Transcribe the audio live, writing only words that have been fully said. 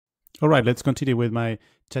All right, let's continue with my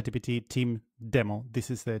ChatGPT team demo. This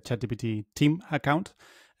is the ChatGPT team account.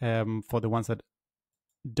 For the ones that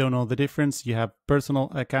don't know the difference, you have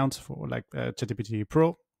personal accounts for like ChatGPT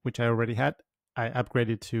Pro, which I already had. I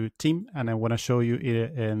upgraded to team, and I want to show you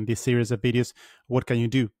in this series of videos what can you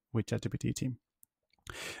do with ChatGPT team.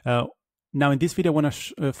 Now, in this video, I want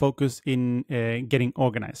to focus in getting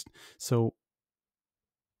organized. So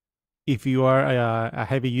if you are a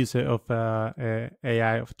heavy user of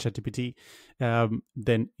AI, of ChatGPT,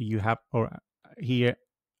 then you have here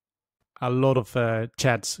a lot of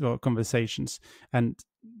chats or conversations, and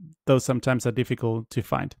those sometimes are difficult to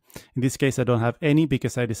find. In this case, I don't have any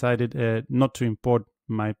because I decided not to import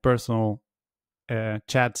my personal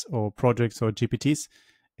chats or projects or GPTs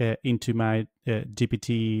into my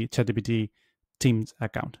ChatGPT Teams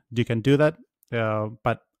account. You can do that,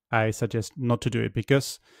 but I suggest not to do it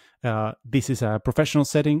because this is a professional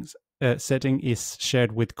setting is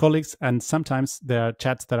shared with colleagues, and sometimes there are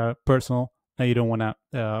chats that are personal and you don't want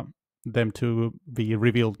them to be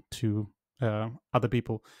revealed to other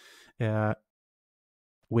people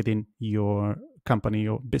within your company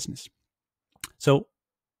or business. So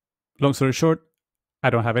long story short, I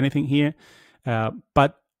don't have anything here,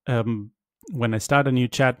 but when I start a new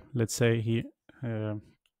chat, let's say here,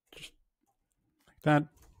 just like that.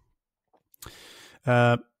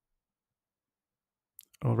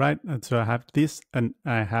 All right, so I have this, and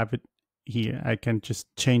I have it here. I can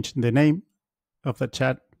just change the name of the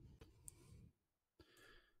chat.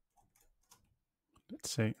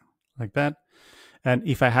 Let's say like that. And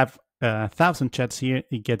if I have 1,000 chats here,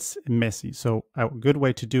 it gets messy. So a good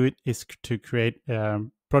way to do it is to create a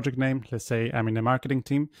project name. Let's say I'm in a marketing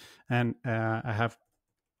team, and I have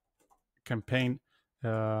campaign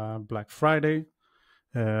Black Friday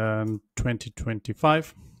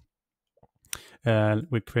 2025.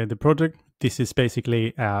 We create the project. This is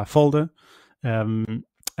basically a folder, and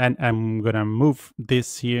I'm gonna move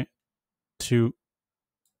this here to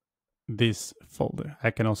this folder. I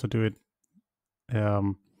can also do it.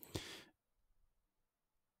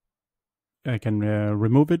 I can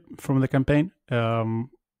remove it from the campaign,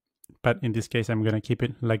 but in this case, I'm gonna keep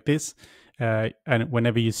it like this. And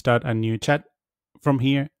whenever you start a new chat from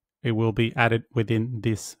here, it will be added within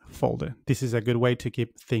this folder. This is a good way to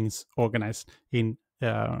keep things organized in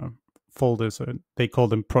folders. They call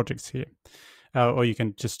them projects here. Or you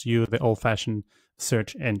can just use the old-fashioned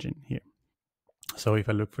search engine here. So if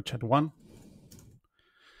I look for chat 1,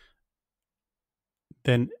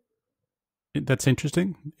 then that's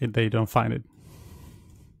interesting. They don't find it.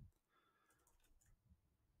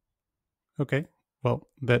 Okay, well,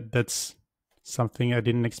 that's something I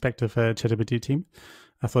didn't expect of a ChatGPT team.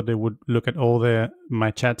 I thought they would look at all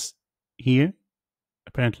my chats here.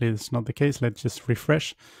 Apparently, it's not the case. Let's just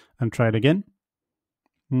refresh and try it again.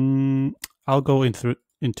 I'll go into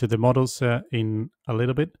the models in a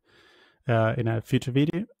little bit in a future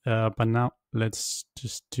video. But now let's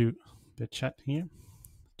just do the chat here,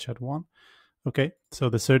 chat 1. Okay, so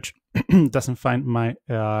the search doesn't find my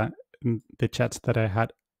the chats that I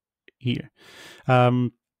had here.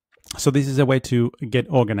 So this is a way to get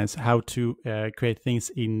organized, how to create things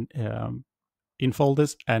in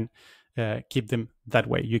folders and keep them that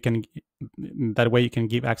way. You can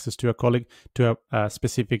give access to a colleague to a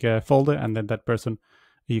specific folder, and then that person,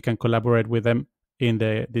 you can collaborate with them in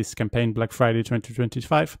this campaign Black Friday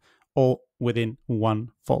 2025, all within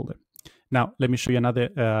one folder. Now let me show you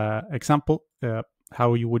another example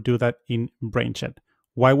how you would do that in BrainChat.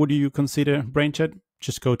 Why would you consider BrainChat?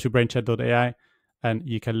 Just go to BrainChat.ai and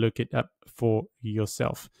you can look it up for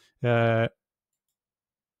yourself. You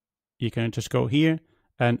can just go here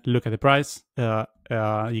and look at the price. You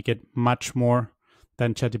get much more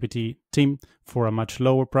than ChatGPT Team for a much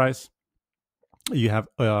lower price. You have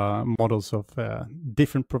models of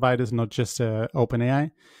different providers, not just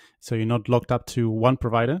OpenAI. So you're not locked up to one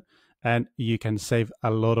provider, and you can save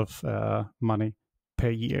a lot of money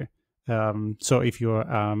per year. So if you're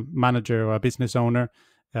a manager or a business owner,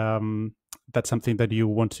 that's something that you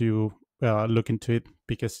want to look into it,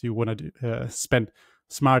 because you want to spend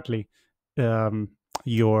smartly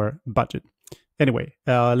your budget. Anyway,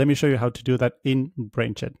 let me show you how to do that in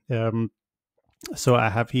BrainChat. So I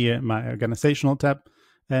have here my organizational tab,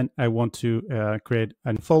 and I want to create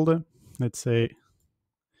a folder. Let's say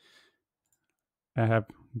I have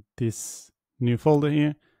this new folder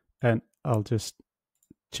here, and I'll just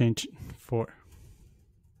change for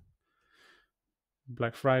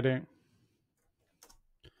Black Friday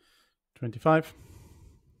 2025.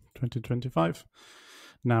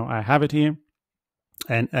 Now I have it here,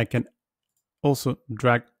 and I can also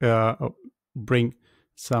drag, bring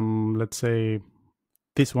some, let's say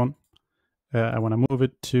this one, I want to move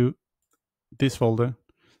it to this folder.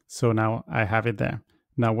 So now I have it there.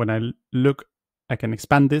 Now when I look, I can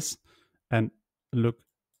expand this and look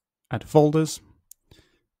at folders.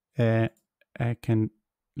 I can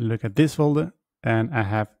look at this folder and I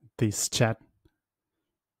have this chat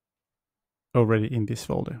already in this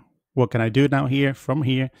folder. What can I do now here? From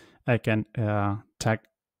here, I can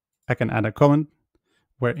I can add a comment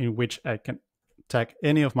in which I can tag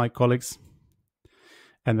any of my colleagues,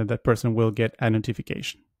 and then that person will get a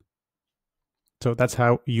notification. So that's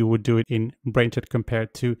how you would do it in BrainChat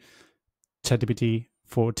compared to ChatGPT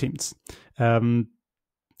for Teams.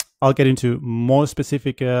 I'll get into more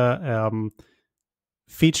specific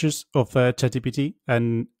features of ChatGPT,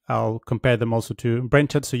 and I'll compare them also to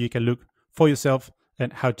BrainChat, so you can look for yourself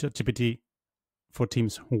and how ChatGPT for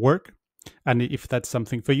Teams work, and if that's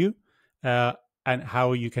something for you, and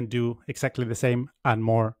how you can do exactly the same and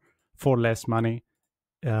more for less money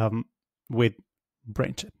with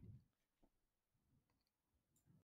BrainChat.